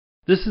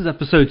This is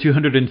episode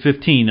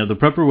 215 of the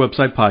Prepper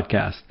Website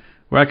Podcast,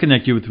 where I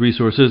connect you with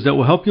resources that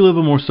will help you live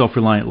a more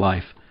self-reliant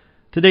life.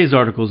 Today's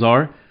articles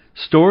are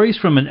Stories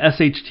from an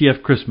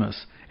SHTF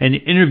Christmas, an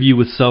interview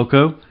with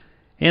Selco,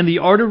 and The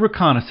Art of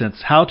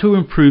Reconnaissance, How to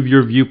Improve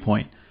Your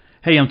Viewpoint.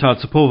 Hey, I'm Todd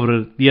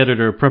Sepulveda, the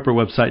editor of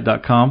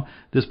PrepperWebsite.com.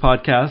 This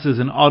podcast is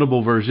an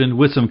audible version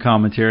with some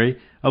commentary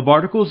of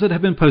articles that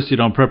have been posted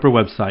on Prepper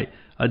Website,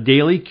 a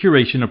daily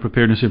curation of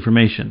preparedness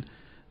information.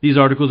 These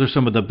articles are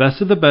some of the best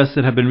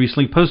that have been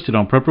recently posted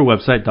on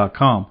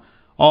PrepperWebsite.com.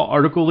 All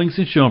article links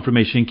and show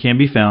information can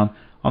be found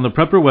on the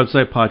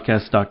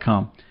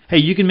PrepperWebsitePodcast.com. Hey,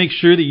 you can make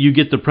sure that you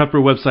get the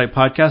Prepper Website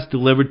Podcast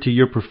delivered to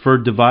your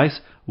preferred device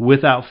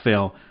without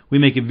fail. We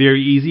make it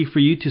very easy for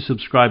you to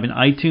subscribe in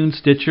iTunes,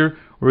 Stitcher,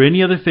 or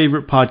any other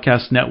favorite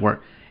podcast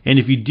network. And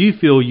if you do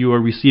feel you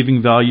are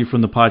receiving value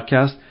from the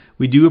podcast,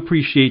 we do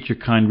appreciate your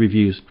kind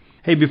reviews.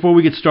 Hey, before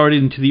we get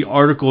started into the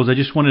articles, I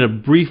just wanted to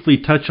briefly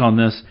touch on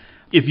this.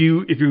 If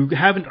you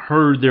haven't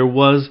heard, there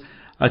was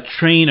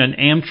an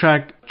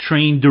Amtrak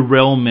train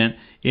derailment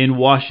in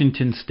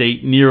Washington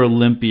State near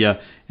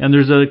Olympia. And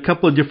there's a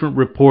couple of different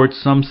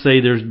reports. Some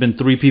say there's been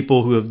 3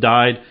 people who have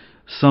died.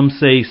 Some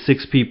say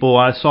 6 people.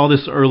 I saw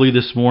this early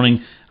this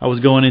morning. I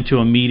was going into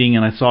a meeting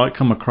and I saw it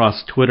come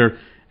across Twitter.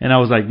 And I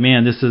was like,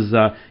 man, this is,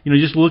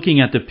 just looking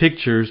at the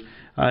pictures,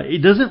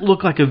 it doesn't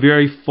look like a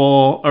very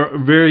far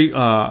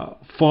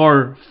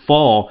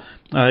fall.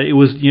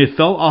 It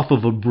fell off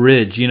of a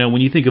bridge.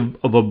 When you think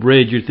of a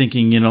bridge, you're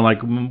thinking,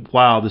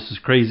 wow, this is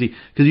crazy.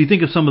 Because you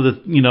think of some of the,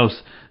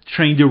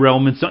 train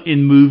derailments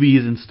in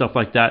movies and stuff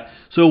like that.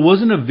 So it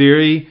wasn't a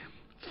very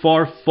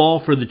far fall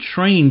for the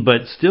train,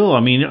 but still, a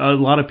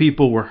lot of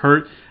people were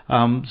hurt.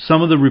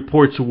 Some of the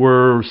reports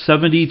were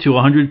 70 to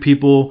 100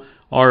 people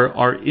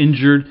are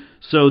injured.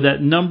 So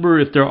that number,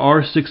 if there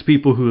are 6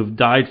 people who have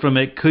died from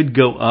it, could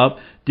go up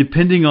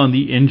depending on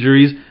the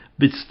injuries.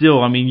 But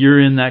still, you're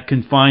in that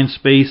confined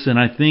space, and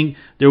I think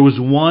there was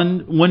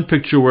one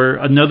picture where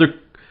another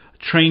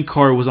train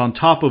car was on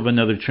top of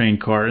another train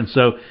car, and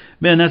so,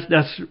 man,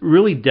 that's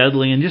really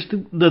deadly. And just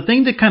the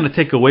thing to kind of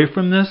take away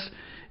from this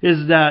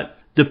is that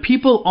the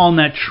people on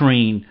that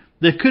train,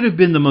 they could have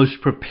been the most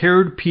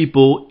prepared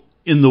people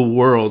in the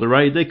world,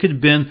 right? They could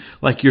have been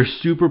like your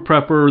super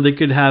prepper. They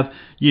could have,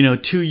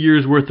 2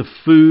 years worth of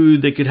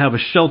food. They could have a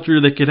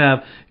shelter. They could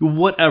have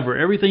whatever,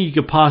 everything you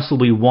could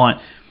possibly want.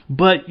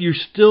 But you're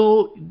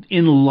still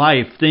in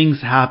life.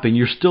 Things happen.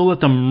 You're still at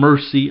the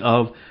mercy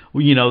of,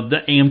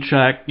 the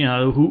Amtrak,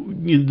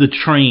 the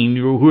train,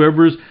 or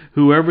whoever's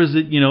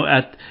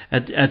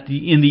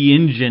in the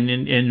engine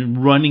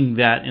and running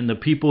that, and the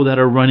people that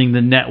are running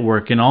the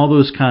network and all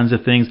those kinds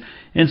of things.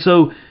 And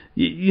so,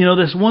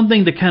 that's one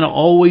thing to kind of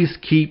always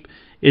keep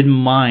in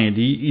mind.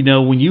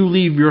 When you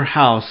leave your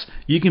house,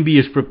 you can be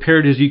as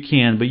prepared as you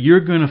can, but you're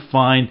going to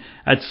find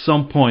at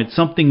some point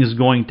something is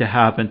going to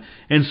happen.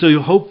 And so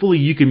hopefully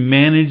you can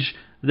manage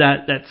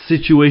that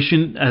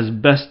situation as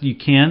best you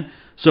can.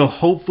 So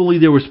hopefully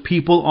there was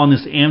people on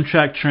this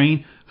Amtrak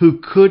train who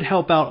could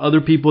help out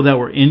other people that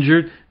were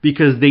injured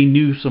because they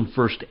knew some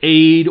first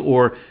aid,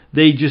 or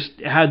they just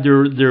had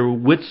their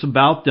wits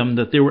about them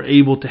that they were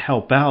able to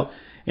help out.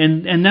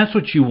 And that's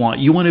what you want.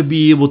 You want to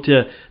be able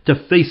to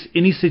face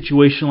any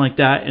situation like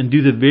that and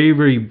do the very,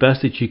 very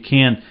best that you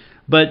can.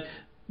 But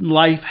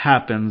life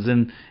happens,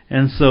 and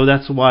so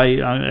that's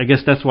why, I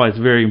guess that's why it's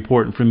very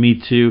important for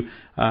me to,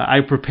 I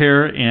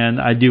prepare and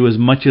I do as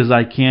much as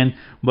I can,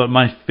 but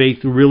my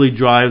faith really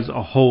drives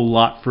a whole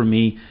lot for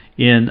me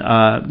in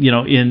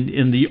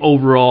the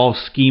overall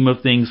scheme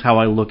of things, how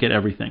I look at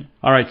everything.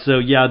 All right, so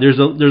yeah, there's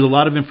a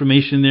lot of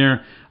information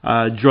there.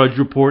 Drudge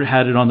Report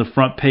had it on the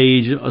front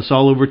page. It's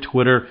all over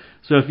Twitter.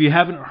 So if you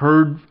haven't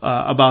heard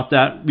about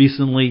that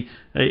recently,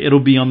 it'll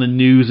be on the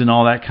news and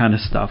all that kind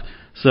of stuff.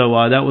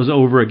 So that was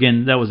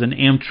that was an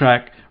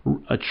Amtrak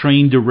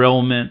train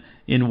derailment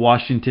in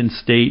Washington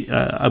State,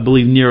 I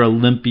believe near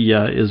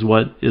Olympia is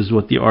what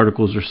the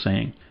articles are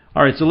saying.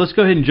 All right, so let's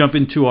go ahead and jump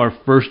into our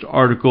first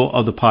article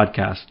of the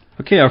podcast.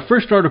 Okay, our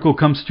first article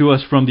comes to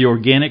us from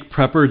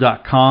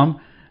theorganicprepper.com.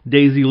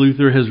 Daisy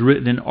Luther has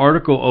written an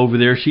article over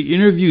there. She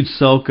interviewed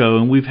Selco,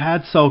 and we've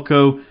had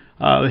Selco,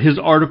 his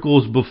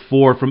articles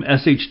before from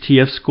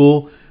SHTF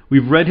School.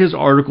 We've read his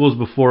articles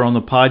before on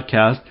the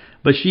podcast,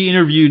 but she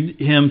interviewed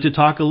him to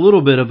talk a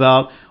little bit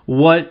about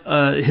what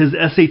his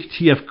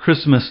SHTF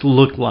Christmas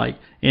looked like.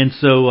 And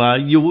so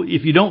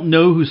if you don't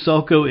know who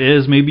Selco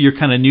is, maybe you're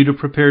kind of new to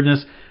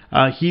preparedness,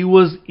 he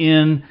was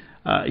in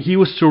a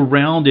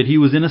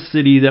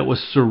city that was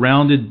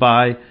surrounded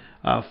by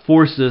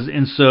forces,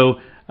 and so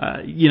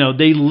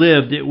they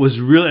lived. It was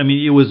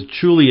really, it was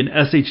truly an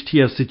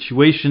SHTF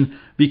situation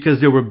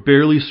because they were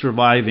barely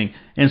surviving.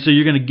 And so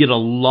you're going to get a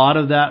lot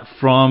of that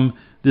from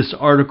this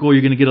article.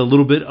 You're going to get a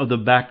little bit of the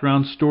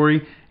background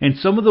story and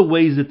some of the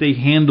ways that they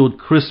handled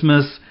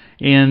Christmas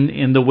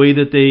and the way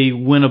that they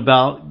went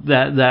about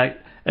that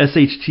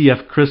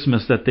SHTF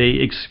Christmas that they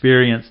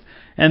experienced.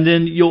 And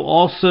then you'll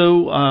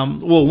also,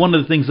 one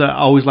of the things I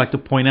always like to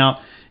point out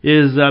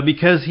is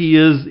because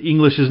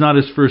English is not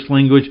his first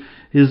language,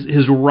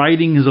 his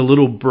writing is a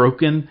little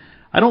broken.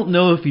 I don't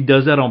know if he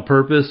does that on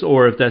purpose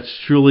or if that's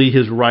truly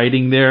his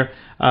writing there,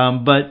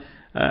 but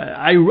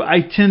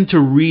I tend to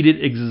read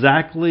it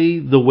exactly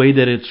the way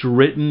that it's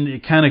written.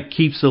 It kind of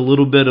keeps a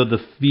little bit of the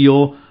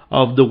feel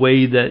of the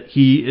way that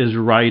he is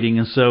writing.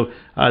 And so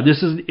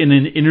this is in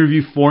an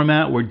interview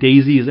format where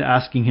Daisy is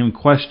asking him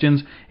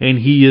questions and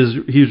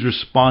he's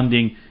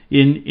responding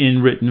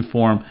in written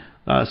form.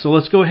 So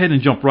let's go ahead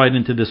and jump right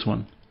into this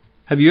one.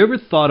 Have you ever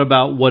thought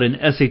about what an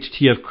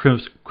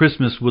SHTF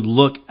Christmas would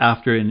look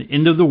after an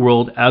end of the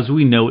world as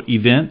we know it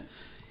event?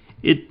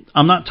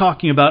 I'm not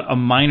talking about a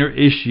minor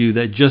issue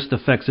that just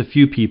affects a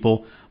few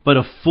people, but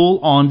a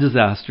full-on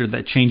disaster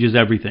that changes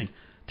everything.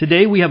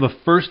 Today we have a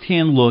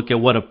first-hand look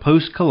at what a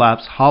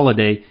post-collapse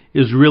holiday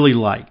is really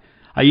like.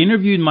 I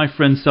interviewed my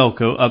friend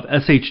Selko of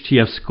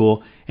SHTF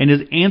School, and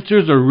his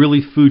answers are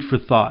really food for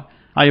thought.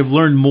 I have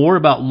learned more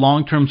about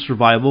long-term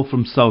survival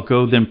from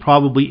Selko than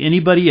probably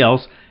anybody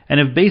else, and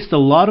have based a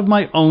lot of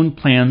my own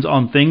plans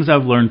on things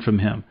I've learned from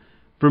him.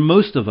 For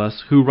most of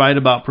us who write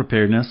about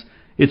preparedness,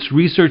 it's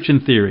research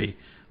and theory.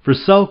 For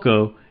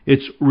Selko,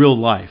 it's real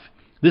life.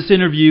 This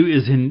interview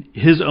is in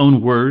his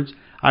own words.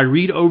 I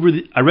read over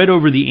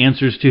the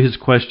answers to his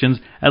questions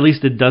at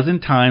least a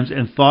dozen times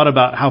and thought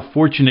about how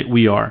fortunate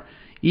we are.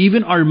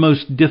 Even our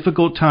most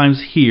difficult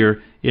times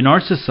here in our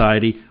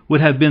society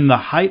would have been the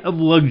height of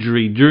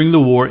luxury during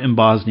the war in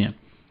Bosnia.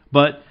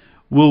 But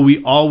will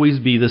we always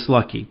be this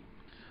lucky?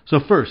 So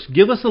first,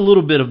 give us a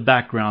little bit of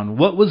background.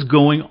 What was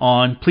going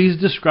on? Please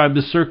describe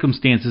the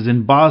circumstances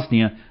in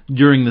Bosnia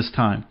during this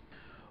time.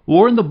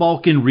 War in the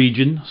Balkan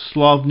region,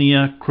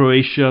 Slovenia,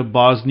 Croatia,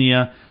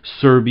 Bosnia,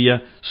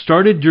 Serbia,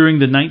 started during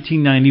the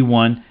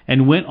 1991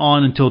 and went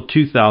on until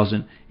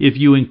 2000, if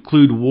you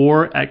include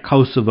war at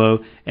Kosovo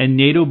and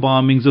NATO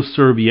bombings of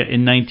Serbia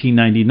in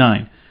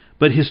 1999.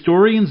 But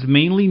historians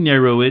mainly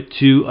narrow it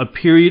to a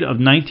period of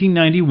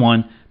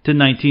 1991 to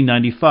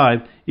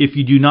 1995 if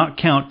you do not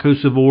count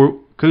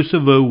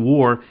Kosovo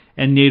War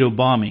and NATO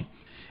bombing.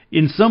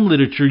 In some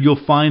literature,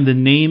 you'll find the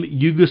name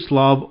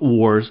Yugoslav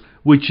Wars,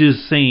 which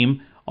is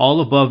same.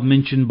 All above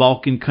mentioned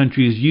Balkan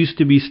countries used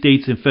to be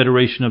states in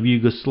Federation of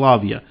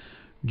Yugoslavia.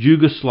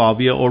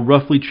 Jugoslavia, or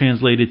roughly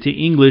translated to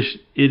English,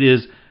 it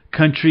is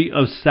Country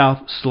of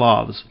South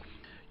Slavs.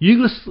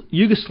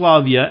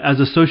 Yugoslavia, as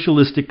a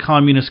socialistic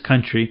communist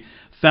country,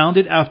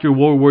 founded after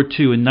World War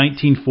II in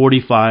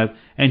 1945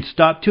 and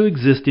stopped to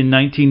exist in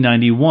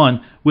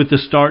 1991 with the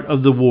start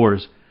of the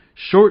wars.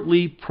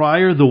 Shortly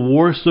prior, the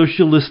war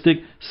socialistic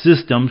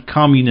system,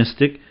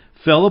 communistic,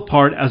 fell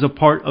apart as a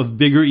part of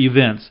bigger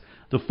events.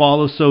 The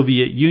fall of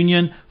Soviet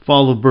Union,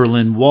 fall of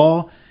Berlin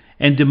Wall,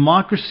 and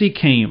democracy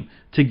came.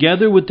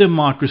 Together with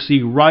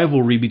democracy,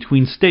 rivalry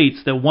between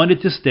states that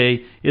wanted to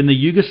stay in the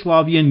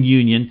Yugoslavian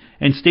Union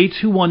and states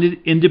who wanted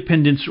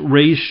independence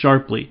raised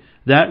sharply.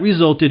 That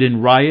resulted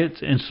in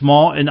riots and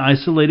small and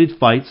isolated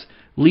fights,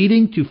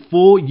 leading to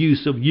full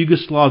use of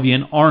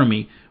Yugoslavian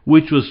army,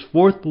 which was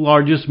fourth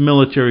largest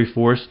military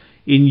force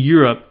in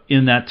Europe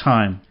in that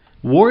time.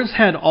 Wars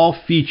had all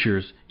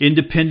features: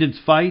 independence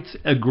fights,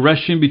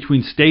 aggression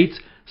between states,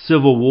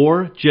 civil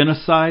war,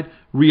 genocide,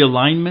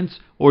 realignments,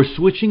 or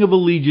switching of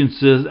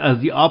allegiances as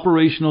the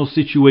operational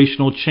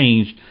situational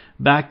changed,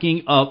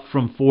 backing up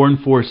from foreign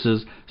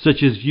forces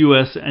such as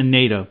US and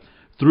NATO.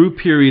 Through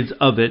periods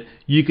of it,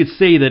 you could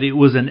say that it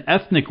was an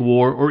ethnic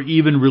war or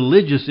even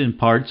religious in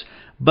parts,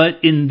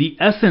 but in the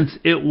essence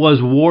it was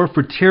war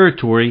for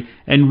territory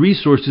and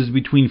resources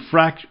between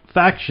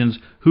factions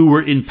who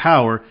were in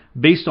power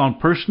based on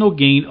personal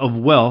gain of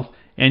wealth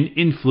and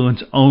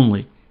influence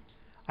only.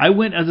 I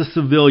went as a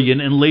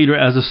civilian and later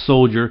as a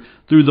soldier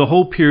through the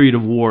whole period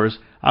of wars.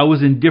 I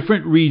was in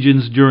different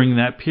regions during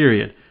that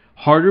period.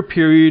 Harder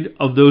period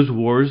of those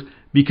wars,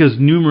 because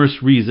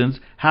numerous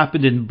reasons,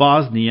 happened in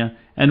Bosnia,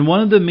 and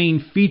one of the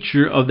main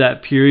feature of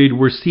that period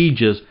were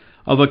sieges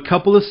of a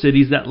couple of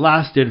cities that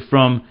lasted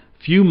from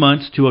few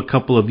months to a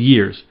couple of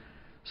years.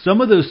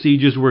 Some of those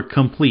sieges were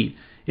complete,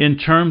 in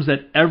terms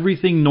that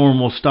everything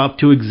normal stopped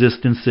to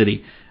exist in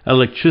city.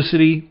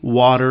 Electricity,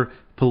 water,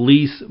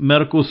 police,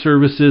 medical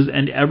services,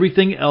 and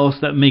everything else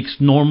that makes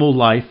normal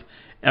life,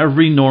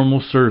 every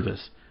normal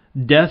service.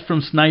 Death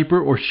from sniper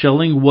or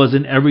shelling was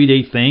an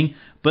everyday thing,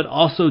 but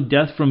also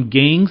death from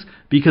gangs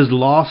because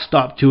law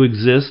stopped to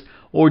exist,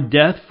 or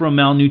death from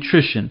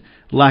malnutrition,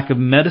 lack of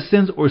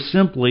medicines, or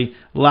simply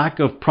lack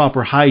of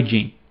proper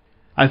hygiene.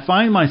 I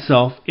find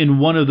myself in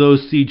one of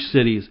those siege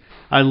cities.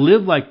 I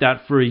lived like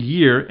that for a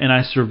year and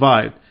I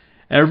survived.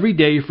 Every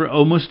day for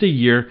almost a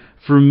year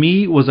for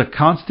me was a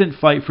constant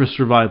fight for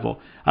survival.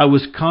 I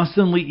was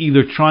constantly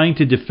either trying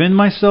to defend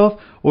myself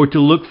or to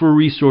look for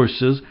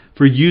resources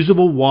for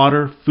usable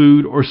water,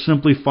 food, or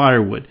simply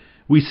firewood.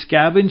 We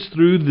scavenged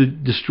through the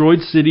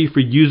destroyed city for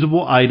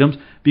usable items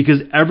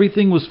because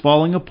everything was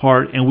falling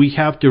apart and we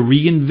have to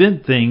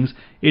reinvent things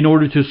in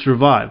order to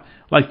survive,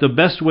 like the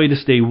best way to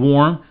stay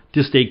warm,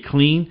 to stay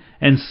clean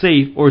and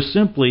safe, or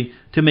simply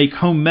to make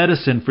home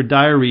medicine for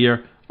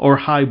diarrhea or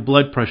high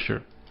blood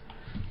pressure.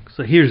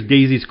 So here's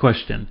Daisy's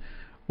question.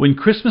 When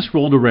Christmas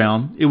rolled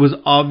around, it was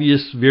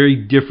obvious very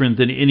different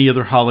than any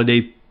other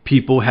holiday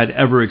people had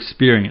ever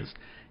experienced.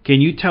 Can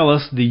you tell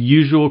us the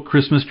usual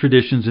Christmas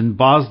traditions in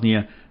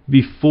Bosnia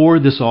before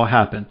this all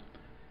happened?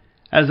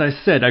 As I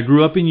said, I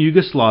grew up in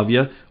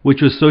Yugoslavia,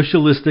 which was a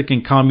socialistic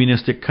and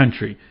communistic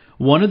country.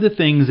 One of the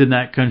things in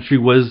that country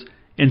was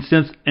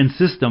and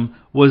system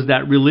was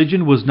that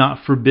religion was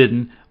not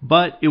forbidden,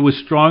 but it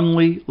was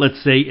strongly,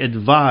 let's say,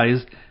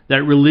 advised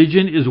that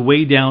religion is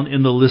way down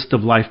in the list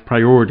of life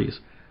priorities.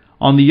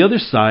 On the other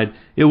side,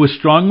 it was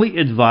strongly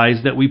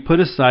advised that we put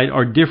aside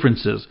our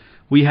differences.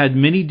 We had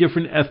many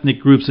different ethnic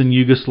groups in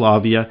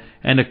Yugoslavia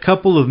and a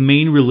couple of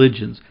main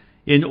religions.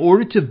 In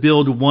order to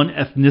build one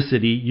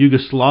ethnicity,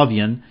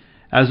 Yugoslavian,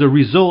 as a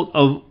result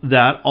of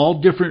that,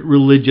 all different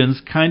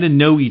religions kind of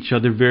know each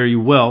other very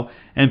well,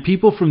 and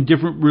people from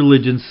different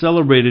religions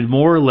celebrated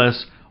more or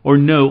less or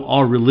know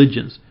all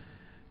religions.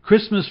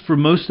 Christmas for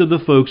most of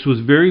the folks was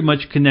very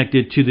much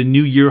connected to the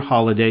New Year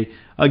holiday,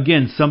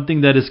 again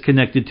something that is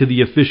connected to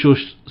the official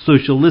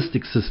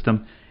socialistic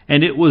system,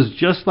 and it was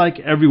just like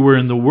everywhere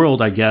in the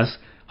world, I guess,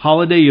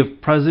 holiday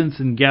of presents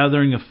and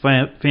gathering of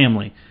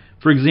family.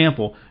 For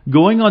example,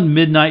 going on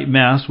midnight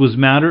mass was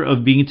matter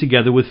of being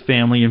together with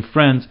family and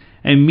friends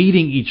and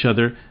meeting each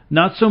other,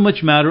 not so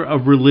much matter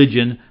of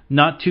religion,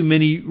 not too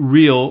many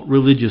real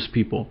religious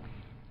people.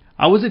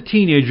 I was a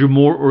teenager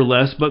more or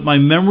less, but my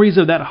memories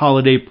of that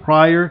holiday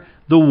prior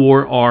the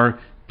war are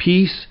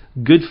peace,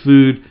 good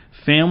food,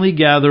 family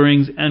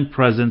gatherings and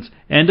presents,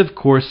 and of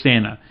course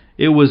Santa.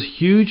 It was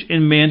huge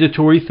and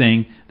mandatory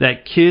thing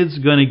that kids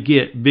gonna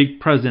get big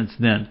presents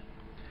then.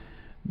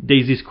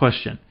 Daisy's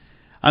question.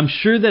 I'm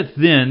sure that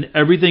then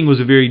everything was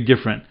very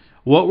different.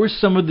 What were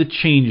some of the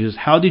changes?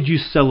 How did you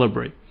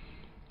celebrate?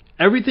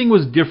 Everything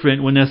was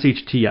different when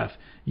SHTF.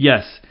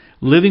 Yes,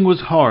 living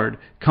was hard,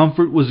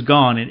 comfort was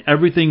gone, and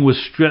everything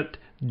was stripped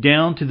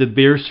down to the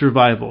bare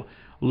survival.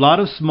 A lot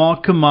of small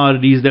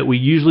commodities that we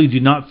usually do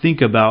not think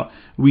about,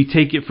 we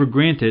take it for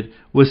granted,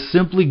 was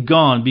simply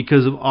gone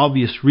because of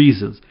obvious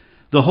reasons.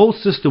 The whole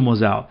system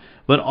was out,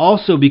 but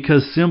also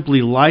because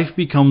simply life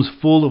becomes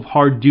full of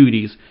hard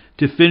duties.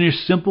 To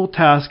finish simple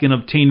tasks and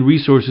obtain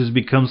resources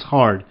becomes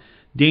hard,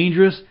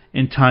 dangerous,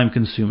 and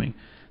time-consuming.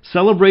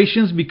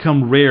 Celebrations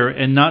become rare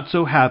and not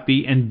so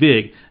happy and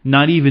big,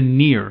 not even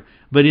near,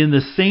 but in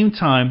the same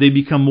time they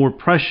become more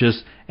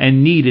precious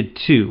and needed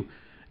too.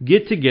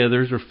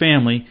 Get-togethers or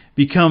family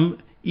become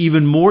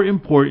even more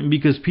important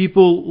because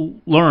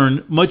people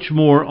lean much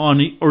more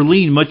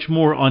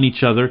on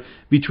each other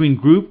between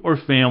group or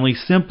family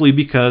simply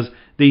because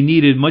they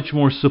needed much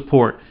more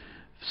support,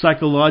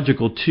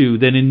 psychological too,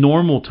 than in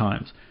normal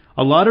times.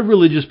 A lot of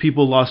religious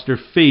people lost their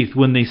faith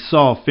when they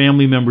saw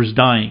family members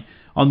dying.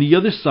 On the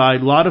other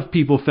side, a lot of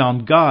people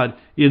found God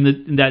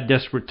in that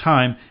desperate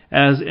time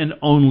as an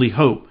only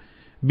hope.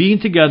 Being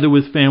together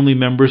with family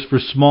members for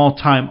small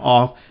time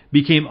off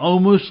became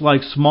almost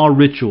like small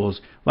rituals,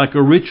 like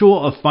a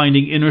ritual of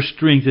finding inner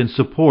strength and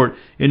support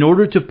in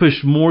order to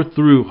push more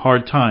through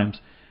hard times.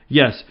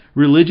 Yes,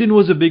 religion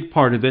was a big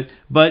part of it,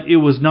 but it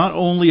was not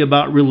only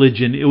about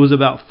religion, it was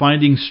about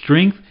finding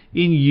strength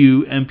in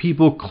you and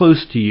people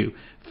close to you,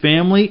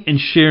 family, and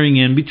sharing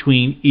in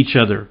between each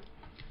other.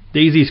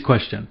 Daisy's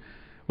question.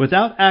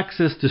 Without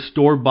access to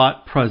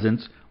store-bought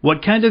presents,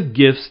 what kind of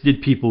gifts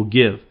did people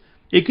give?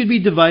 It could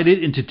be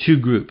divided into two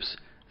groups.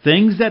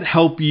 Things that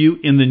help you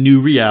in the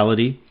new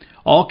reality,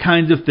 all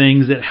kinds of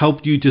things that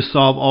helped you to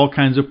solve all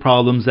kinds of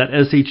problems that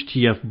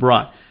SHTF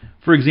brought.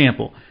 For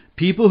example,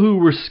 people who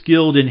were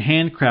skilled in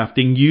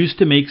handcrafting used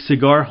to make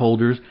cigar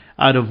holders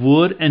out of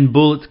wood and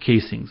bullet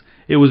casings.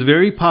 It was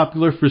very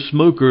popular for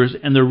smokers,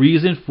 and the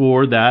reason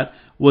for that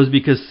was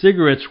because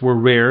cigarettes were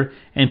rare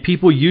and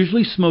people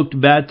usually smoked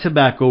bad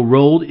tobacco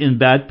rolled in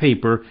bad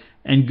paper,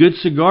 and good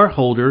cigar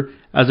holder,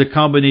 as a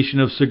combination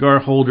of cigar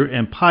holder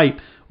and pipe,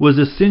 was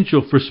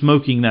essential for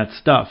smoking that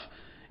stuff.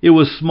 It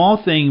was a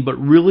small thing but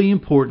really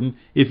important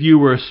if you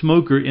were a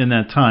smoker in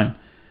that time.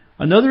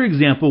 Another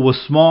example was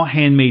small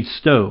handmade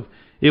stove.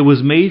 It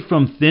was made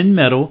from thin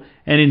metal,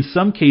 and in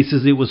some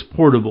cases it was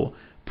portable.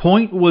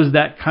 Point was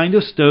that kind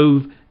of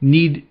stove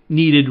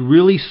needed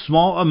really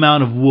small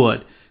amount of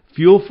wood.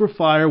 Fuel for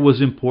fire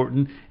was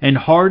important and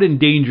hard and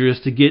dangerous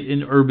to get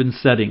in urban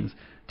settings,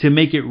 to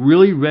make it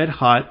really red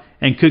hot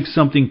and cook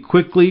something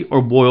quickly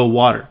or boil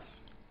water.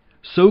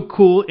 So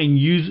cool and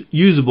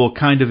usable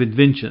kind of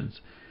inventions.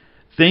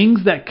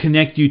 Things that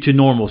connect you to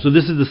normal. So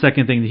this is the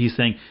second thing that he's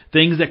saying.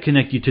 Things that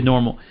connect you to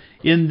normal.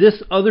 In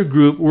this other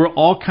group were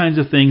all kinds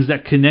of things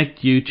that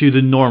connect you to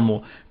the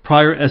normal,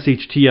 prior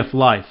SHTF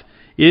life.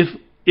 If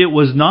it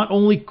was not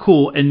only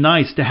cool and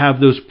nice to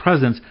have those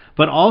presents,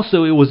 but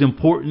also it was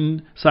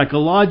important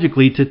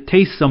psychologically to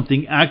taste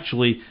something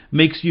actually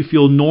makes you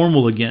feel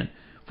normal again.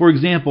 For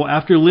example,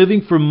 after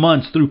living for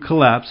months through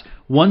collapse,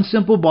 one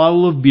simple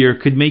bottle of beer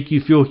could make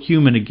you feel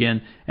human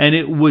again, and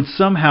it would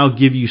somehow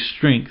give you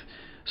strength.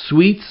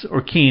 Sweets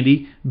or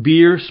candy,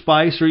 beer,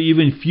 spice, or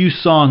even few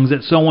songs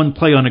that someone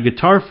play on a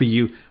guitar for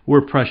you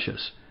were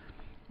precious.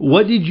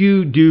 What did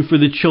you do for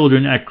the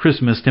children at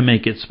Christmas to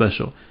make it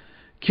special?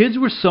 Kids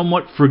were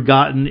somewhat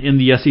forgotten in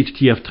the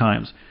SHTF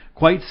times.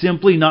 Quite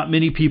simply, not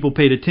many people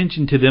paid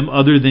attention to them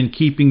other than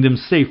keeping them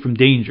safe from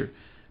danger.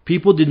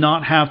 People did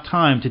not have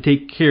time to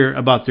take care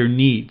about their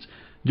needs.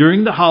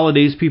 During the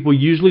holidays, people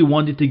usually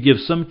wanted to give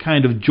some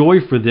kind of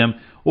joy for them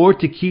or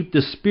to keep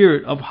the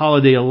spirit of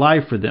holiday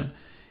alive for them.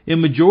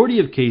 In majority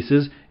of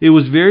cases, it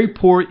was very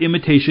poor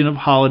imitation of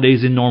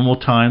holidays in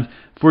normal times.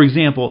 For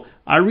example,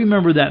 I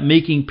remember that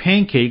making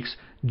pancakes,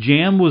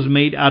 jam was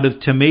made out of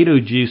tomato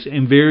juice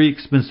and very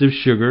expensive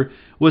sugar,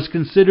 was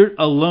considered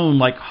alone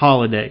like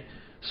holiday.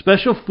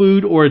 Special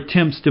food or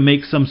attempts to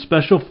make some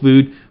special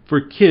food for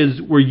kids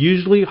were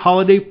usually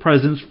holiday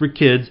presents for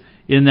kids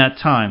in that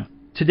time.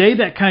 Today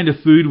that kind of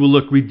food will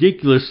look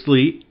ridiculous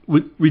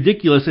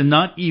and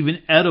not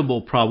even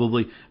edible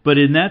probably, but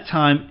in that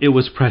time it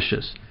was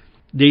precious.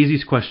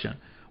 Daisy's question: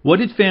 what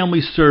did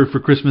families serve for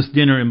Christmas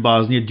dinner in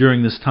Bosnia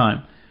during this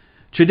time?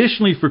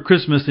 Traditionally for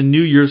Christmas and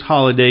New Year's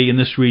holiday in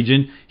this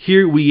region,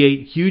 here we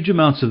ate huge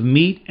amounts of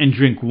meat and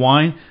drink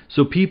wine,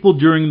 so people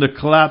during the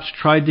collapse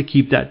tried to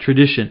keep that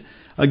tradition.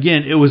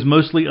 Again, it was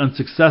mostly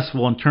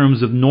unsuccessful in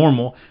terms of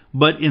normal,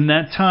 but in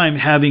that time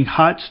having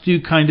hot stew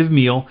kind of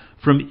meal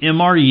from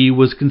MRE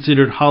was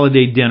considered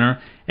holiday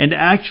dinner, and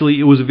actually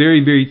it was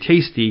very, very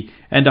tasty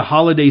and a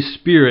holiday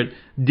spirit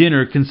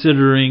dinner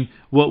considering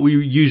what we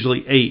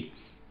usually ate.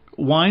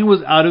 Wine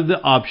was out of the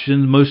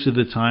option most of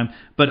the time,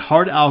 but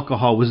hard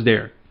alcohol was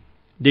there.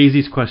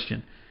 Daisy's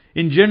question: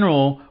 in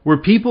general, were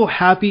people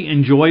happy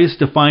and joyous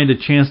to find a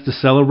chance to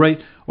celebrate,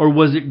 or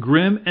was it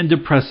grim and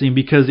depressing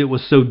because it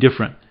was so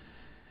different?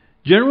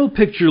 General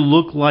picture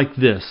looked like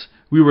this.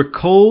 We were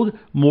cold,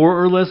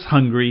 more or less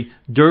hungry,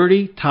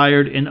 dirty,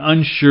 tired, and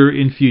unsure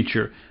in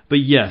future.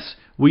 But yes,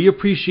 we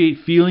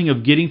appreciate feeling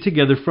of getting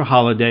together for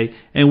holiday,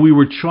 and we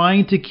were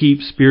trying to keep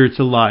spirits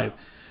alive.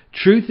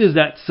 Truth is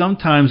that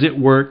sometimes it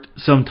worked,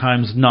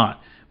 sometimes not.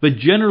 But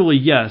generally,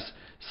 yes,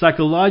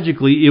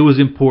 psychologically it was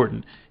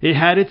important. It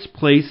had its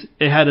place,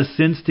 it had a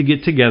sense to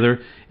get together.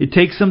 It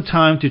takes some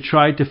time to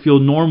try to feel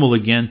normal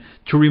again,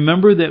 to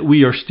remember that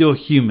we are still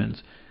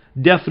humans.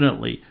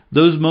 Definitely,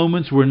 those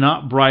moments were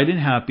not bright and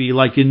happy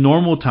like in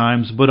normal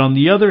times, but on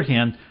the other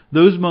hand,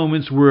 those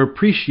moments were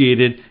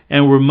appreciated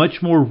and were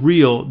much more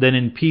real than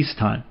in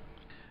peacetime.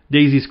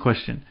 Daisy's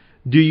question: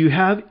 do you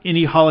have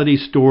any holiday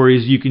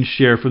stories you can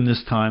share from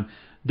this time?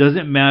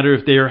 Doesn't matter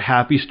if they are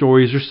happy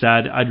stories or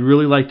sad. I'd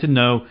really like to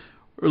know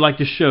or like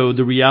to show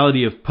the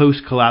reality of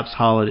post-collapse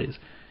holidays.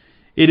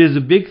 It is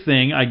a big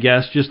thing, I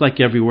guess, just like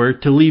everywhere,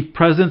 to leave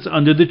presents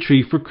under the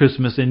tree for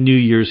Christmas and New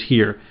Year's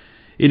here.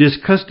 It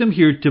is custom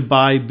here to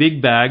buy big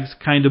bags,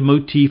 kind of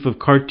motif of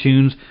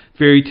cartoons,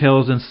 fairy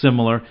tales, and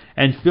similar,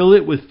 and fill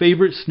it with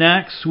favorite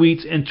snacks,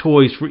 sweets, and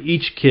toys for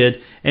each kid,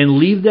 and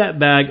leave that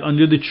bag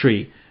under the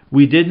tree.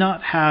 We did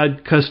not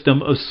have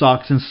custom of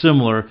socks and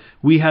similar.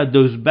 We had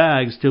those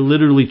bags to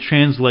literally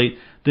translate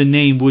the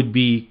name would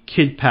be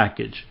kid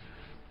package.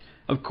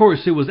 Of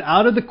course, it was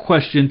out of the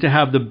question to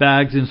have the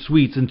bags and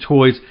sweets and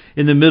toys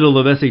in the middle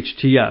of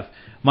SHTF.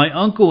 My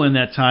uncle in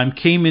that time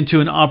came into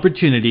an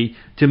opportunity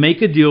to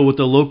make a deal with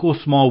a local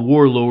small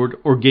warlord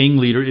or gang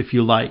leader, if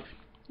you like.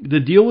 The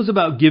deal was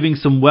about giving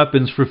some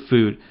weapons for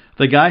food.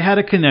 The guy had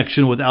a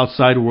connection with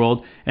outside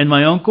world, and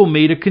my uncle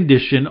made a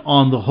condition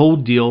on the whole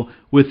deal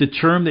with the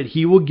term that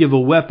he will give a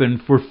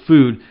weapon for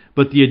food,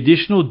 but the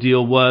additional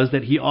deal was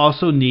that he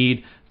also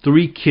need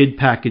 3 kid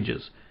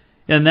packages.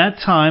 In that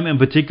time and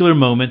particular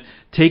moment,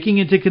 taking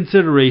into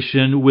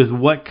consideration with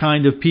what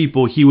kind of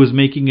people he was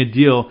making a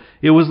deal,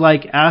 it was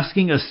like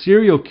asking a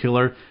serial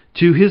killer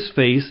to his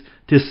face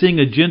to sing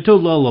a gentle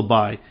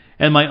lullaby,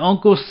 and my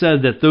uncle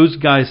said that those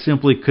guys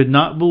simply could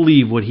not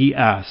believe what he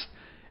asked.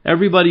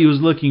 Everybody was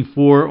looking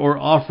for or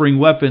offering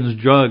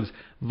weapons, drugs,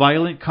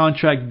 violent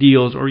contract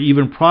deals, or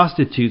even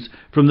prostitutes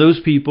from those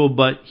people,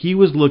 but he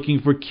was looking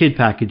for kid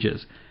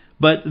packages.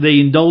 But they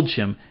indulged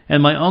him,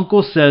 and my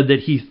uncle said that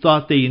he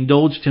thought they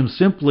indulged him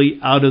simply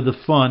out of the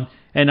fun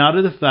and out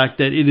of the fact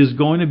that it is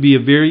going to be a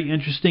very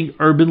interesting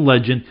urban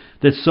legend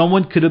that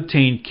someone could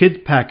obtain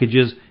kid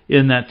packages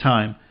in that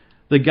time.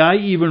 The guy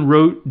even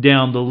wrote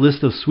down the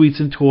list of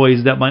sweets and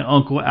toys that my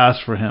uncle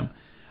asked for him.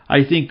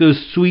 I think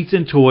those sweets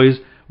and toys,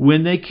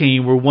 when they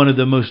came, were one of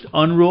the most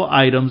unreal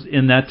items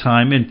in that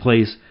time and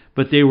place,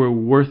 but they were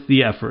worth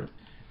the effort.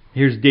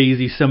 Here's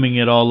Daisy summing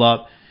it all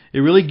up. It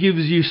really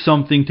gives you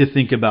something to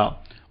think about.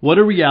 What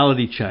a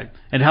reality check,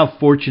 and how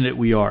fortunate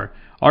we are.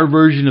 Our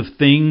version of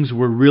things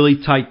were really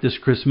tight this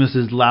Christmas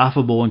is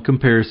laughable in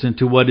comparison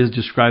to what is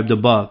described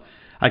above.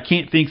 I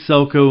can't thank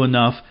Selko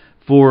enough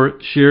for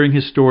sharing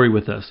his story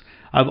with us.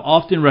 I've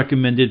often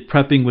recommended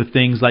prepping with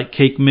things like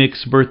cake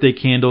mix, birthday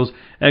candles,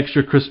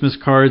 extra Christmas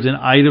cards, and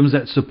items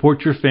that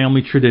support your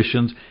family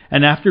traditions,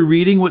 and after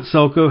reading what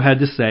Selko had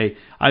to say,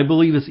 I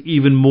believe it's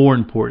even more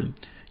important.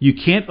 You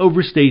can't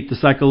overstate the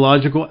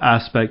psychological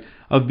aspect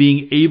of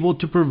being able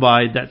to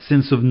provide that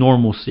sense of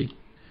normalcy.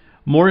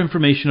 More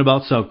information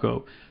about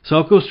Selko.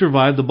 Selko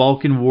survived the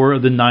Balkan War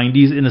of the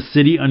 90s in a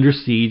city under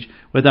siege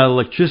without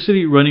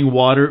electricity, running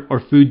water, or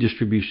food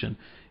distribution.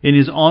 In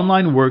his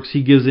online works,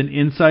 he gives an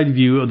inside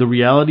view of the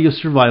reality of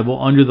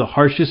survival under the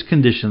harshest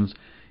conditions.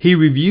 He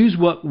reviews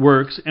what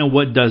works and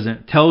what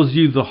doesn't, tells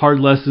you the hard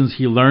lessons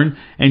he learned,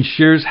 and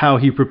shares how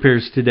he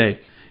prepares today.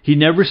 He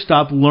never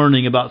stopped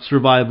learning about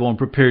survival and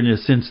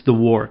preparedness since the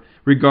war.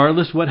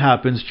 Regardless what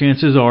happens,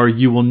 chances are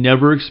you will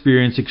never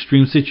experience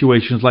extreme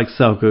situations like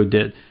Selko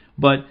did.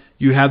 But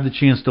you have the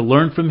chance to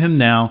learn from him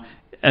now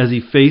as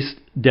he faced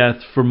death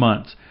for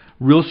months.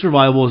 Real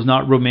survival is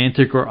not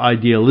romantic or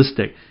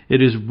idealistic.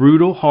 It is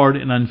brutal, hard,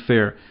 and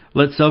unfair.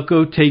 Let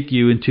Selko take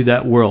you into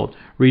that world.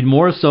 Read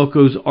more of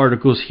Selko's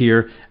articles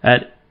here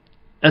at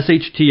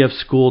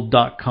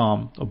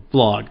shtfschool.com, a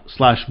blog.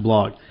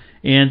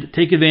 And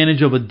take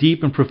advantage of a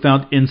deep and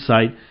profound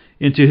insight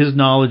into his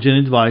knowledge and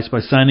advice by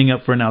signing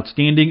up for an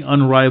outstanding,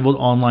 unrivaled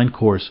online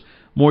course.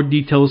 More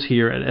details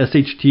here at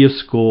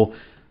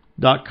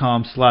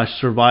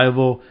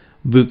shtfschool.com/survival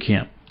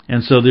bootcamp.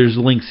 And so there's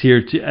links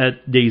here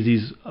at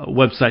Daisy's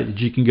website that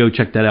you can go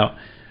check that out.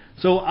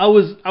 So I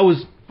was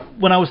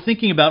when I was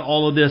thinking about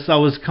all of this, I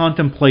was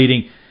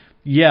contemplating,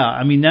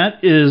 that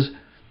is.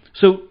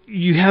 So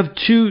you have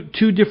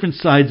two different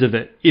sides of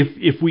it.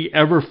 If we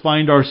ever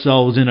find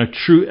ourselves in a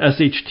true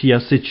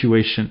SHTF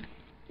situation,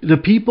 the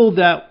people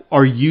that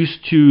are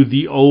used to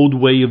the old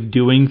way of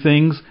doing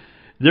things,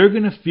 they're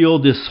going to feel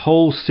this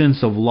whole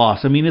sense of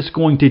loss. It's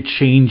going to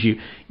change you.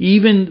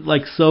 Even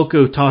like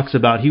Selko talks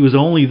about, he was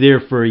only there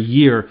for a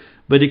year,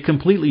 but it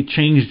completely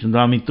changed him.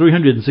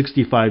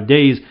 365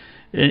 days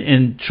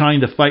and trying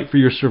to fight for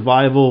your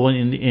survival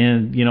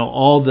and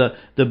all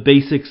the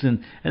basics.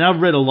 And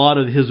I've read a lot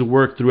of his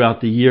work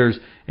throughout the years.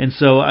 And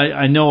so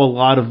I know a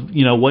lot of,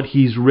 what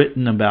he's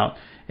written about.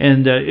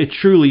 And it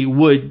truly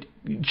would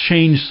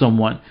change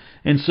someone.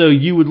 And so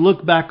you would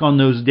look back on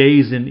those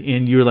days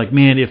and you're like,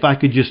 man, if I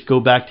could just go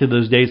back to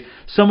those days.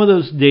 Some of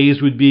those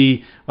days would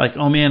be like,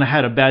 oh man, I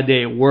had a bad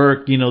day at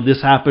work.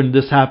 This happened.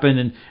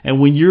 And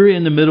when you're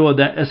in the middle of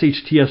that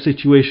SHTF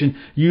situation,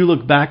 you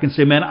look back and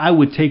say, man, I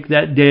would take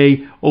that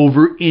day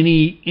over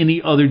any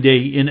other day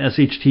in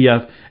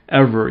SHTF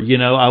ever.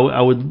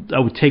 I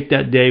would take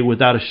that day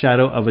without a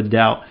shadow of a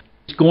doubt.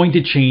 It's going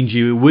to change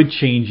you. It would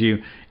change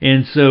you.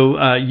 And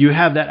so you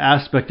have that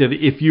aspect of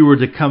it. If you were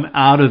to come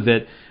out of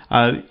it,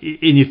 and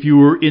if you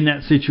were in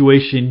that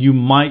situation, you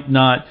might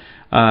not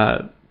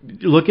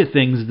look at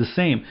things the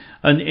same.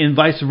 And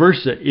vice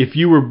versa. If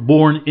you were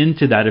born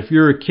into that, if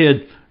you're a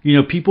kid,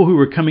 people who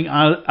were coming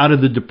out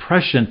of the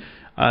Depression,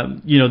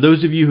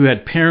 those of you who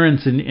had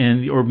parents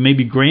and or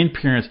maybe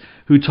grandparents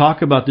who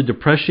talk about the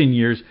Depression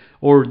years,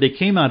 or they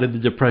came out of the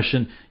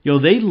Depression,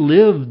 they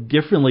lived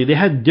differently. They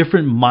had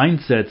different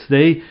mindsets.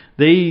 They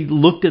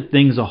looked at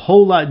things a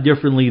whole lot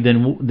differently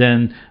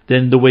than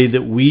the way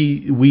that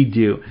we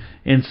do.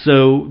 And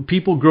so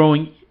people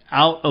growing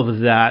out of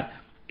that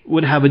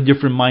would have a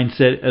different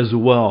mindset as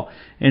well.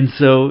 And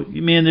so,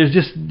 man, there's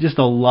just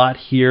a lot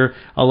here,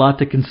 a lot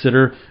to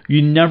consider.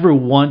 You never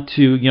want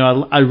to,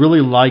 I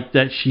really like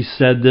that she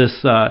said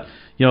this,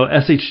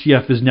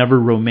 SHTF is never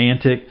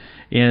romantic.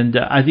 And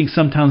I think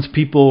sometimes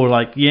people are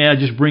like, yeah,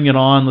 just bring it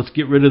on. Let's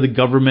get rid of the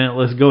government.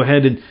 Let's go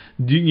ahead and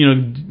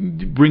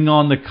bring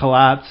on the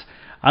collapse.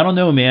 I don't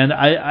know, man.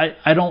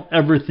 I don't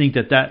ever think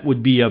that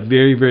would be a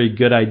very, very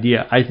good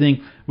idea. I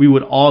think we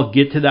would all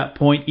get to that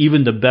point.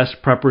 Even the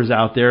best preppers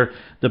out there,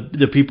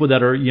 the people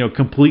that are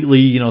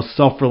completely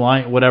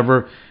self-reliant,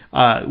 whatever,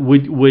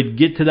 would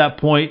get to that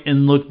point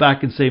and look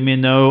back and say,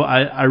 man, no,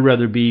 I'd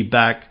rather be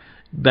back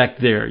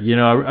there.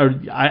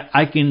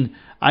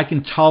 I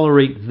can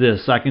tolerate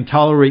this. I can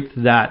tolerate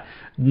that.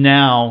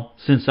 Now,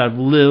 since I've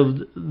lived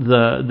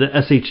the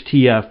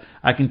SHTF,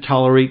 I can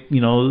tolerate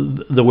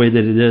the way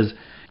that it is.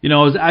 I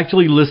was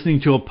actually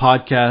listening to a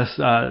podcast,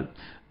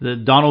 the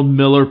Donald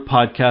Miller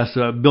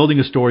podcast, Building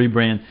a Story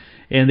Brand,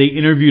 and they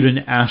interviewed an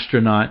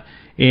astronaut,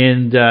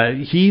 and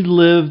he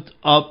lived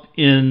up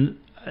in,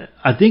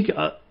 I think,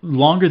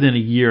 longer than a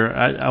year.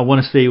 I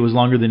want to say it was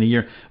longer than a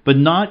year, but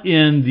not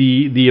in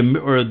the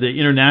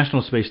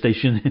International Space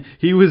Station.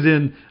 He was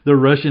in the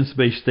Russian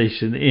Space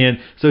Station, and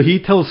so he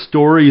tells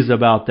stories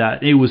about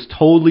that. It was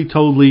totally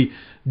different.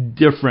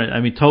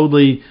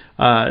 Totally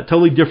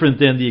different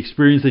than the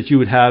experience that you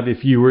would have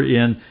if you were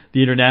in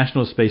the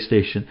International Space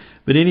Station.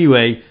 But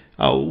anyway,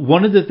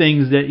 one of the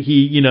things that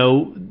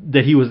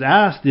he was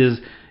asked is,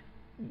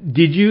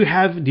 did you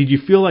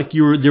feel like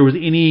there was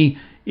any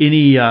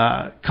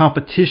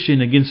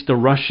competition against the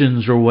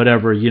Russians or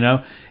whatever,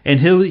 And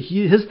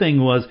his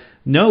thing was,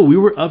 no, we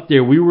were up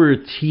there. We were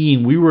a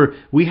team.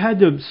 We had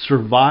to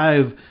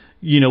survive.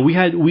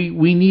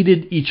 We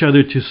needed each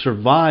other to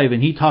survive.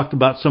 And he talked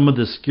about some of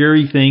the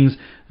scary things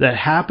that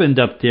happened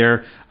up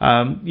there,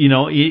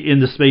 in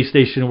the space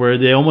station, where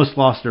they almost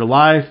lost their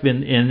life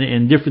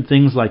and different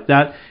things like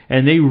that.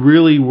 And they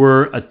really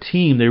were a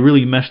team. They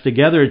really meshed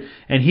together.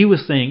 And he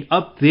was saying,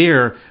 up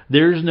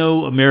there's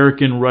no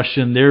American,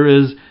 Russian. There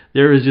is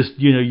just,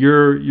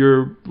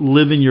 you're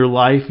living your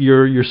life.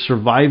 You're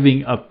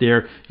surviving up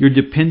there. You're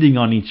depending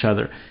on each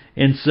other.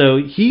 And so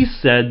he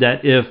said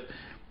that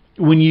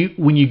when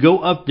you go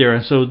up there,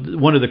 and so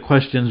one of the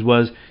questions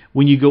was,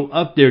 when you go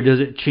up there,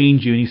 does it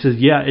change you? And he says,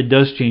 yeah, it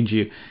does change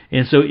you.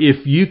 And so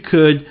if you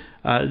could,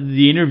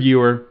 the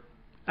interviewer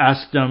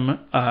asked them,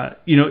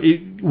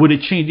 would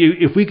it change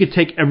if we could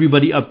take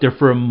everybody up there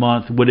for a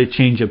month? Would it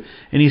change them?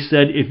 And he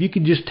said, if you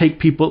could just take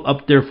people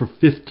up there for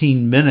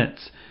 15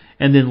 minutes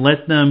and then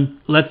let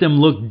them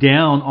look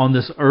down on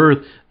this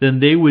earth, then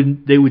they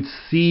would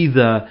see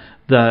the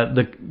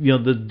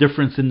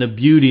difference in the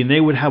beauty, and they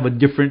would have a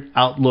different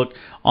outlook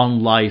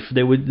on life.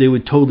 They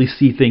would totally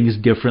see things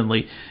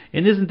differently.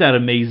 And isn't that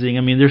amazing?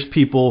 I mean, there's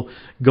people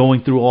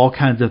going through all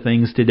kinds of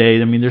things today.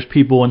 I mean, there's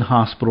people in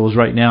hospitals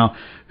right now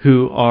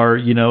who are,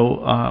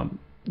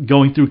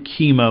 going through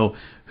chemo,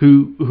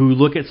 who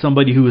look at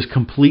somebody who is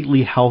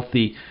completely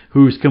healthy,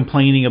 who is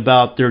complaining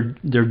about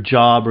their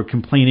job or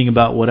complaining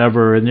about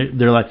whatever, and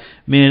they're like,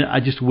 man, I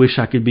just wish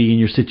I could be in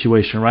your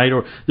situation, right?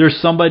 Or there's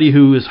somebody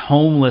who is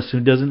homeless, who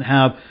doesn't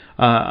have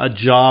a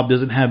job,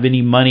 doesn't have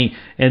any money,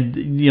 and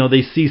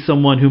they see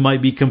someone who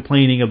might be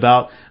complaining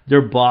about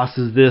their boss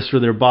is this or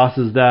their boss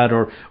is that,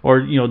 or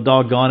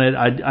doggone it,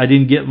 I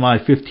didn't get my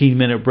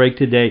 15-minute break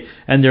today,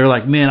 and they're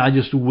like, man, I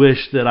just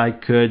wish that I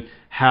could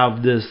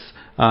have this,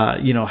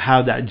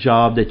 have that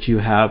job that you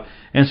have.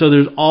 And so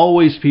there's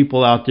always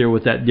people out there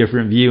with that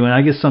different view. And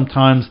I guess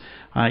sometimes,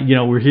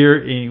 we're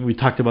here and we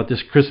talked about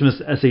this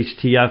Christmas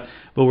SHTF,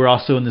 but we're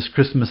also in this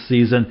Christmas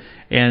season.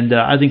 And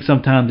I think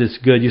sometimes it's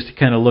good just to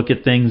kind of look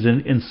at things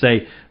and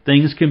say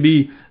things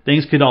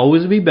could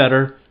always be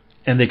better,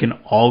 and they can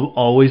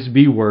always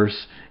be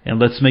worse. And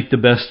let's make the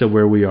best of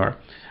where we are.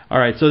 All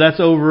right, so that's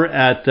over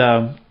at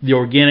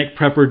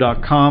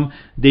theorganicprepper.com,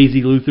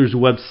 Daisy Luther's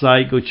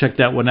website. Go check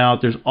that one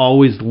out. There's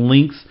always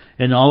links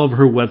in all of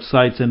her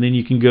websites, and then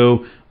you can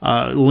go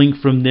link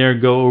from there,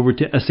 go over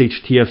to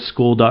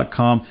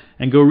shtfschool.com,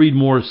 and go read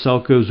more of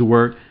Selko's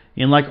work.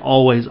 And like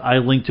always, I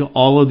link to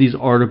all of these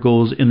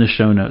articles in the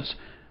show notes.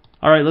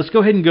 All right, let's go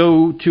ahead and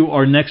go to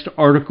our next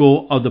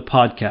article of the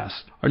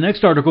podcast. Our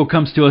next article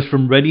comes to us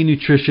from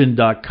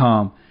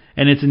ReadyNutrition.com,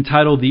 and it's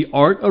entitled The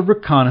Art of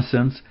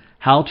Reconnaissance,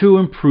 How to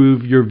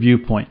Improve Your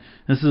Viewpoint.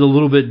 This is a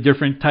little bit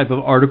different type of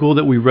article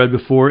that we've read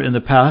before in the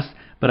past,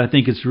 but I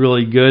think it's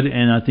really good,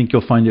 and I think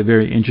you'll find it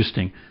very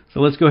interesting. So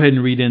let's go ahead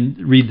and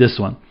read this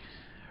one.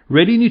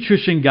 Ready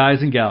Nutrition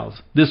guys and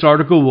gals, this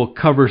article will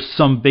cover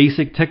some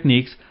basic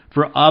techniques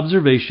for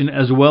observation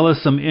as well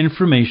as some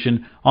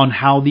information on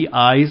how the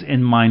eyes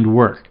and mind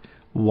work.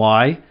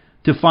 Why?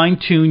 To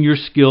fine-tune your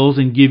skills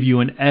and give you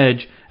an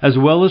edge, as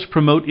well as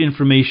promote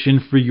information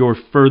for your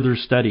further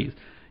studies.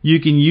 You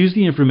can use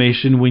the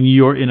information when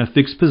you're in a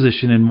fixed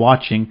position and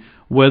watching,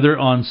 whether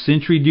on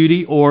sentry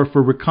duty or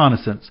for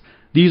reconnaissance.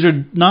 These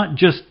are not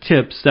just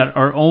tips that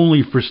are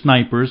only for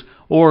snipers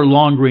or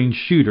long-range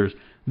shooters.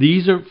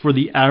 These are for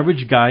the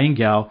average guy and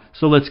gal,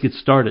 so let's get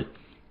started.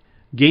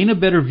 Gain a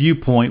better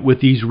viewpoint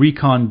with these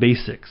recon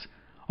basics.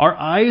 Our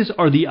eyes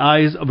are the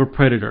eyes of a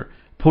predator,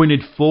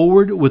 pointed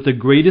forward with the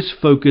greatest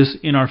focus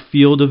in our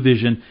field of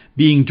vision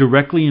being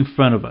directly in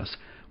front of us.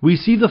 We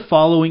see the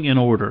following in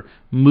order: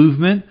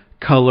 movement,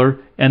 color,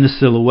 and the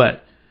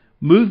silhouette.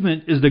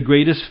 Movement is the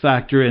greatest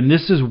factor, and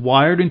this is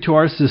wired into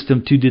our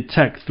system to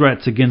detect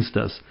threats against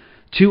us.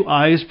 Two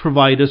eyes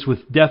provide us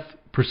with depth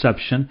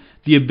perception,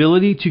 the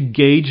ability to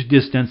gauge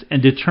distance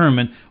and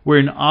determine where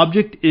an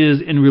object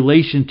is in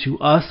relation to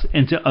us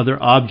and to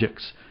other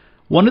objects.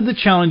 One of the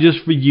challenges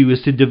for you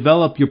is to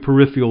develop your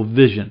peripheral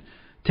vision.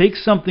 Take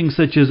something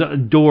such as a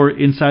door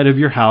inside of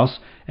your house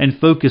and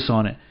focus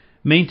on it.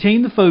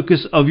 Maintain the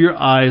focus of your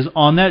eyes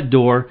on that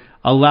door.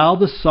 Allow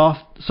the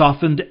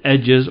softened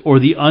edges or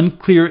the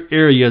unclear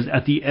areas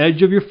at the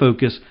edge of your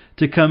focus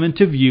to come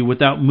into view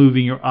without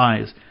moving your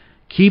eyes.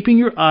 Keeping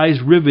your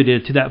eyes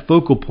riveted to that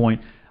focal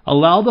point,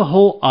 allow the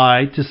whole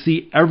eye to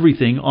see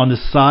everything on the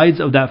sides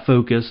of that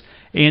focus,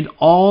 and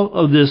all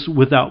of this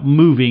without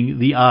moving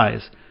the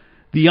eyes.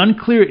 The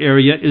unclear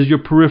area is your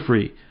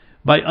periphery.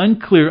 By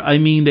unclear, I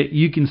mean that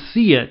you can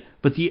see it,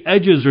 but the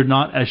edges are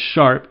not as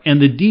sharp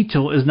and the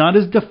detail is not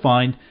as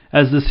defined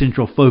as the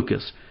central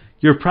focus.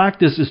 Your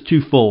practice is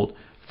twofold.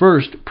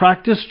 First,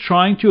 practice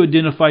trying to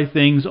identify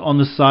things on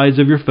the sides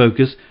of your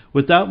focus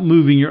without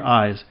moving your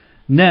eyes.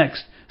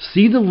 Next,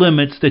 see the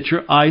limits that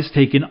your eyes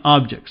take in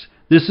objects.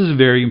 This is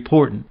very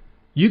important.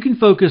 You can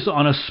focus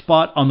on a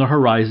spot on the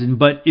horizon,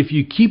 but if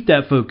you keep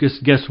that focus,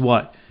 guess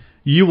what?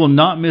 You will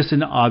not miss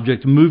an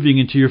object moving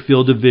into your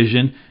field of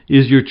vision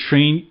as you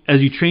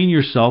train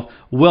yourself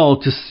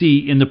well to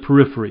see in the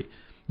periphery.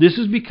 This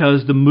is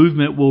because the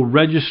movement will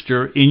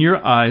register in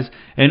your eyes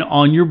and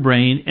on your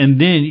brain, and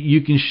then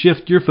you can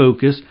shift your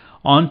focus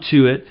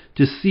onto it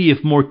to see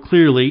it more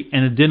clearly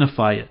and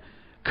identify it.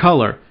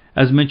 Color,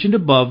 as mentioned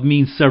above,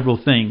 means several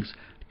things.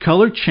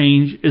 Color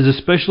change is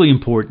especially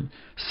important.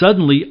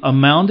 Suddenly, a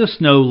mound of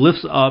snow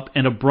lifts up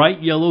and a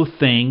bright yellow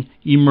thing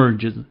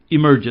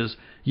emerges.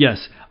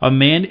 Yes, a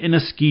man in a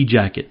ski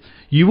jacket.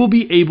 You will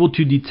be able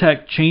to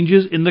detect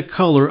changes in the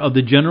color of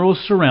the general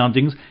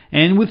surroundings,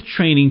 and with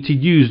training to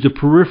use the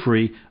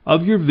periphery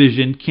of your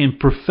vision can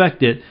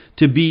perfect it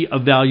to be a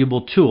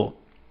valuable tool.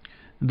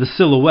 The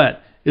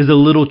silhouette is a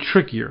little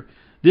trickier.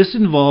 This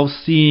involves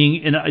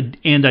seeing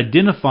and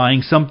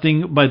identifying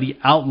something by the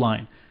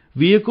outline.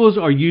 Vehicles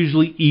are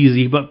usually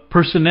easy, but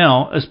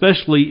personnel,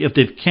 especially if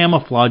they've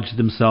camouflaged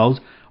themselves,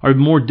 are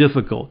more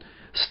difficult.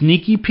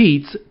 Sneaky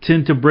Pete's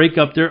tend to break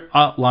up their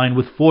outline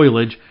with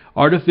foliage,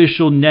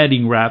 artificial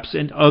netting wraps,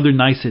 and other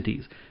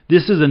niceties.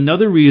 This is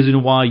another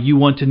reason why you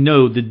want to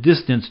know the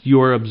distance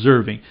you are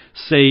observing,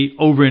 say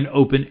over an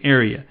open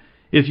area.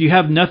 If you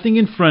have nothing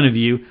in front of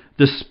you,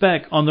 the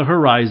speck on the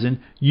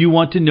horizon, you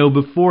want to know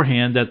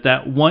beforehand that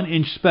that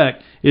 1-inch speck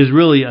is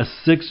really a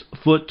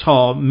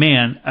 6-foot-tall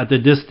man at the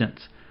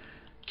distance.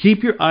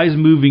 Keep your eyes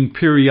moving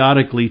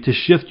periodically to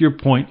shift your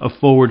point of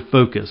forward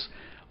focus,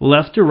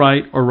 left to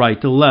right or right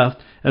to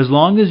left, as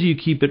long as you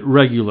keep it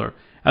regular.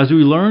 As we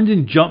learned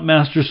in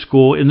Jumpmaster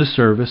School in the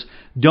service,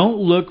 don't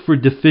look for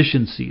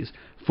deficiencies.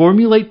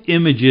 Formulate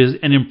images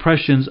and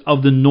impressions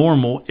of the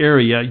normal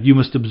area you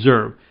must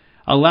observe.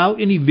 Allow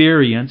any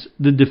variance,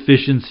 the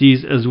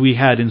deficiencies as we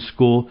had in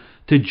school,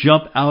 to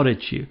jump out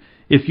at you.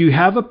 If you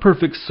have a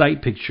perfect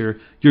sight picture,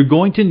 you're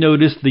going to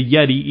notice the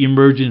Yeti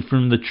emerging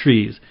from the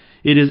trees.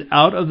 It is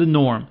out of the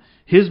norm.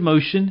 His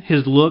motion,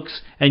 his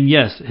looks, and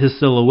yes, his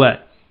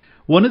silhouette.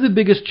 One of the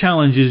biggest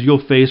challenges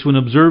you'll face when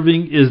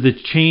observing is the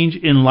change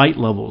in light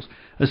levels,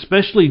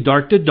 especially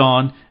dark to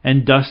dawn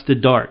and dusk to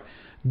dark.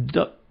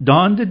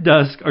 Dawn to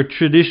dusk are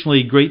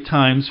traditionally great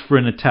times for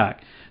an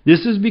attack.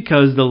 This is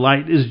because the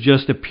light is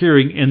just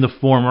appearing in the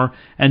former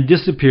and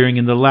disappearing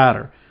in the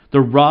latter.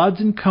 The rods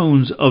and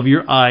cones of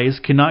your eyes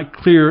cannot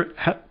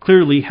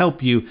clearly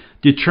help you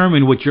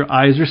determine what your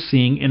eyes are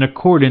seeing in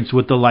accordance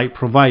with the light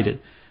provided.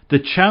 The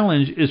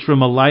challenge is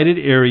from a lighted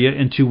area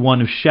into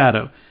one of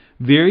shadow.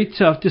 Very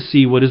tough to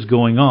see what is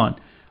going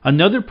on.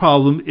 Another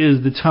problem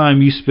is the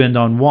time you spend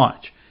on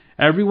watch.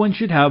 Everyone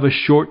should have a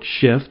short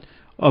shift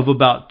of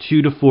about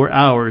 2 to 4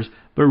 hours,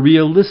 but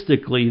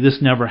realistically this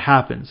never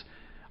happens.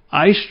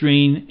 Eye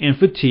strain and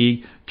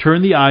fatigue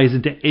turn the eyes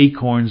into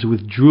acorns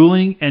with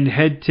drooling and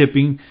head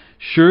tipping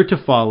sure to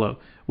follow.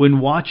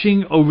 When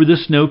watching over the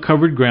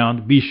snow-covered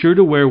ground, be sure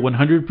to wear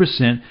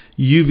 100%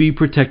 UV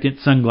protectant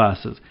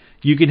sunglasses.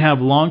 You can have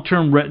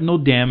long-term retinal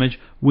damage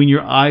when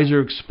your eyes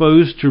are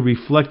exposed to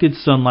reflected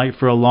sunlight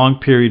for a long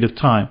period of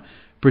time.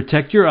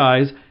 Protect your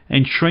eyes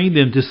and train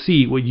them to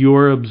see what you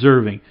are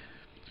observing.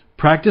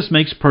 Practice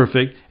makes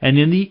perfect, and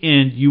in the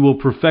end you will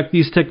perfect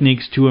these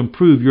techniques to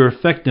improve your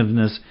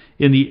effectiveness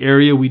in the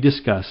area we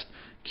discussed.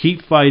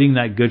 Keep fighting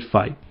that good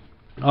fight.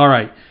 All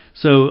right,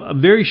 so a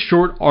very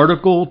short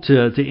article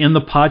to end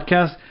the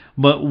podcast,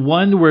 but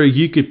one where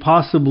you could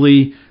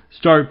possibly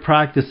start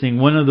practicing.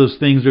 One of those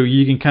things where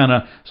you can kind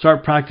of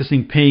start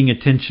practicing paying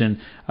attention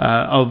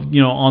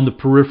on the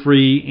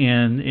periphery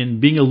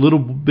and being a little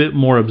bit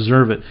more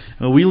observant.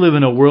 We live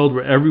in a world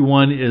where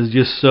everyone is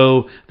just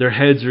so, their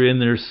heads are in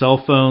their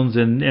cell phones,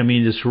 and I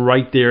mean, it's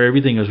right there.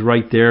 Everything is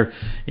right there,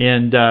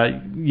 and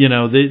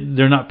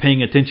they're not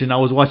paying attention. I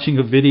was watching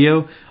a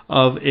video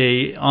of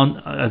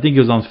I think it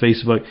was on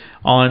Facebook,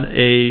 on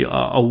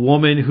a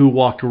woman who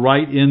walked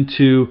right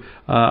into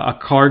a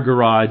car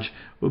garage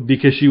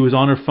because she was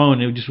on her phone.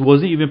 It just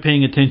wasn't even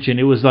paying attention.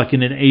 It was like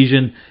in an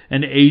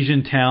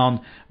Asian town,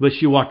 but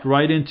she walked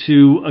right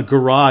into a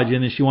garage,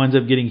 and then she winds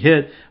up getting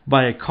hit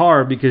by a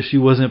car because she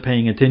wasn't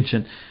paying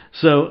attention.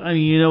 So, I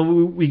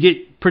mean, we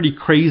get pretty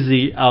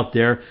crazy out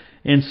there.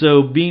 And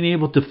so being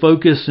able to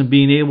focus and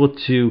being able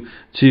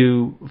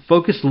to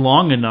focus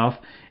long enough,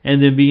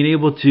 and then being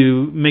able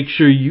to make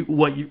sure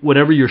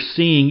whatever you're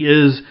seeing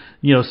is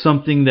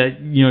something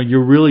that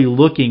you're really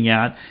looking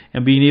at,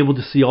 and being able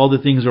to see all the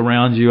things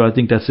around you, I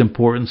think that's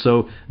important.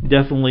 So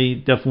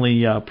definitely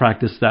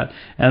practice that.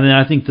 And then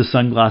I think the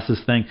sunglasses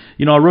thing.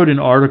 I wrote an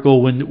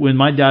article when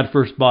my dad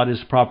first bought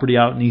his property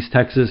out in East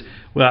Texas.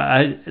 Well,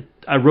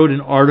 I wrote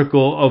an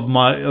article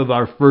of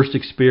our first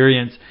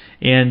experience,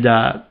 and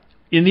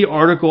in the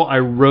article I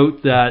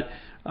wrote that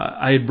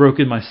I had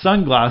broken my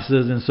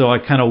sunglasses, and so I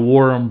kind of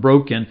wore them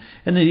broken.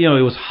 And then, it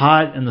was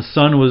hot, and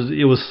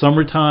it was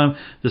summertime,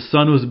 the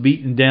sun was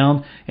beating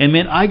down, and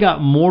man, I got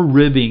more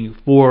ribbing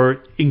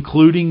for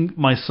including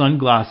my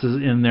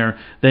sunglasses in there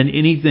than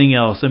anything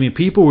else. I mean,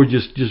 people were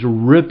just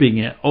ripping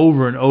it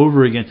over and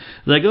over again.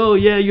 Like, oh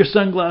yeah, your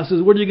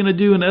sunglasses, what are you going to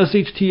do in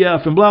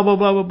SHTF, and blah, blah,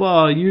 blah, blah,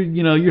 blah.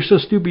 You're so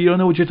stupid, you don't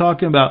know what you're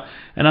talking about.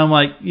 And I'm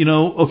like,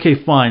 okay,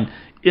 fine.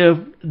 If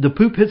the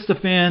poop hits the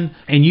fan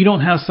and you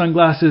don't have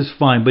sunglasses,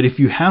 fine. But if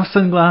you have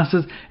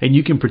sunglasses and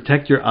you can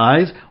protect your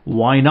eyes,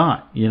 why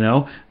not?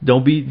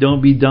 Don't be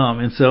dumb.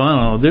 And so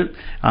I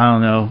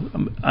don't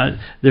know.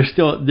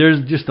 There's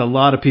just a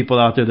lot of people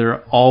out there that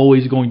are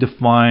always going to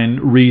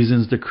find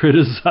reasons to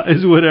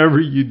criticize whatever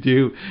you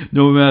do,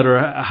 no matter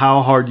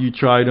how hard you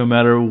try, no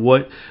matter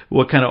what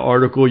kind of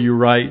article you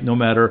write, no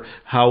matter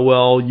how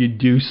well you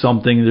do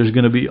something.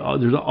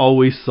 There's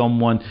always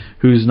someone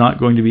who's not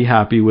going to be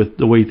happy with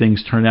the way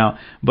things turn out.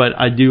 But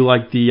I do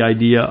like the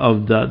idea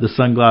of the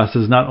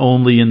sunglasses, not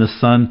only in the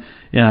sun.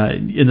 I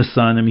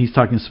mean, he's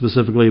talking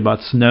specifically about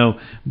snow,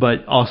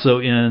 but also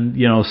in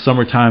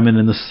summertime and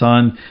in the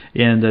sun,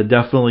 and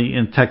definitely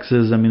in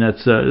Texas. I mean,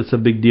 it's a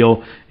big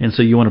deal, and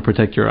so you want to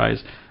protect your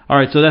eyes. All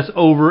right, so that's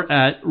over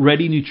at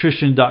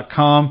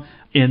readynutrition.com.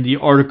 And the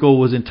article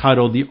was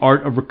entitled The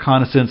Art of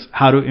Reconnaissance,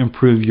 How to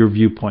Improve Your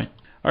Viewpoint.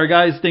 All right,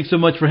 guys, thanks so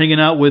much for hanging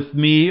out with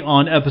me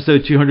on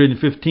episode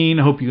 215.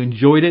 I hope you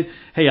enjoyed it.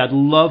 Hey, I'd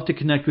love to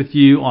connect with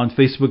you on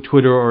Facebook,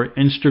 Twitter, or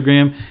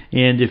Instagram.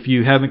 And if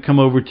you haven't come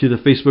over to the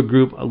Facebook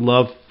group, I'd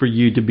love for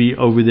you to be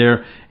over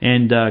there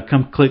and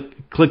come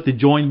click the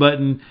join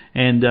button,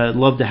 and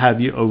love to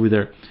have you over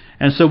there.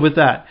 And so with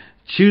that,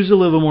 choose to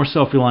live a more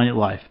self-reliant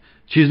life.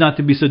 Choose not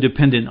to be so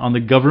dependent on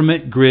the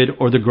government, grid,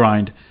 or the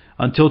grind.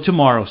 Until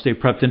tomorrow, stay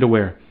prepped and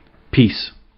aware. Peace.